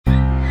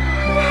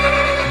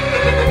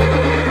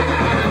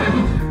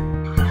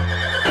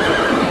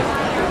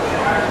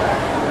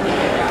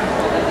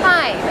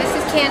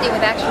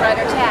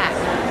Rider Tack,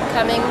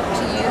 coming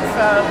to you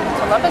from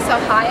Columbus,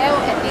 Ohio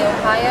at the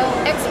Ohio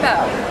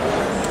Expo.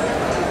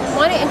 I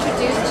want to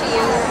introduce to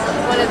you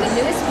one of the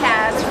newest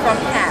pads from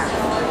HAF.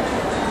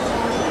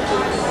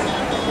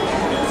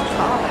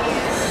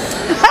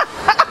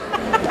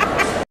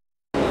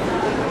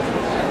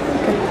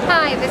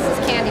 Hi, this is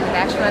Candy with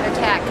Rider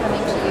Tack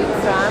coming to you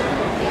from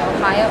the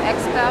Ohio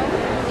Expo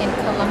in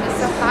Columbus,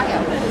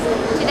 Ohio.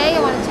 Today I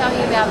want to tell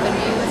you about the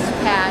newest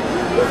pad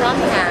from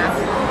HAF,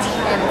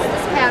 and it's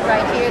this pad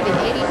right here, the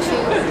 82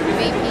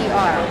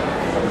 VPR.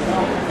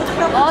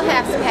 All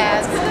HAF's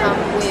pads come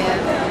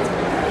with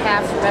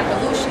HAF's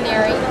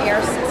revolutionary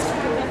air system.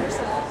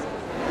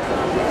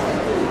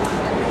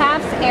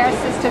 HAF's air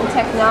system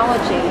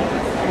technology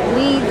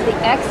leads the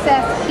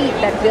excess heat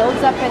that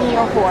builds up in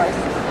your horse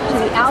to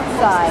the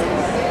outside,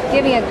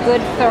 giving a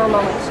good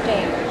thermal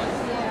exchange.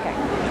 Okay.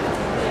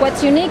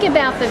 What's unique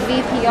about the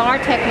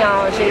VPR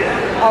technology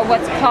are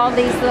what's called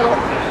these little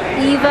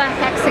EVA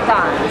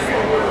hexagons,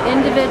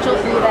 individual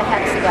EVA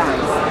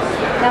hexagons.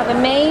 Now the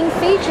main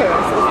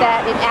features is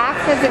that it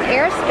acts as an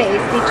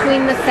airspace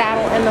between the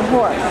saddle and the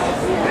horse.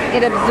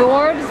 It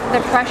absorbs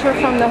the pressure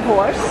from the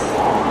horse.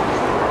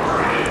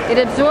 It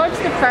absorbs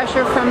the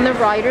pressure from the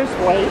rider's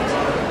weight.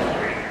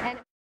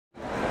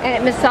 And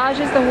it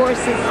massages the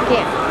horse's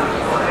skin.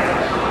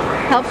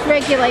 Helps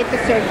regulate the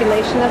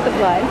circulation of the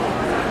blood,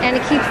 and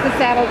it keeps the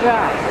saddle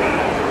dry.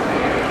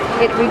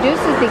 It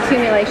reduces the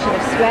accumulation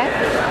of sweat,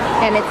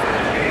 and it's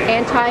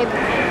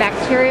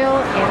antibacterial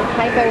and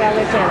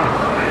hypoallergenic.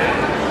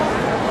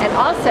 And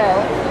also,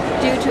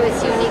 due to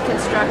its unique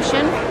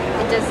construction,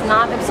 it does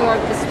not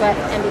absorb the sweat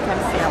and become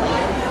scaly.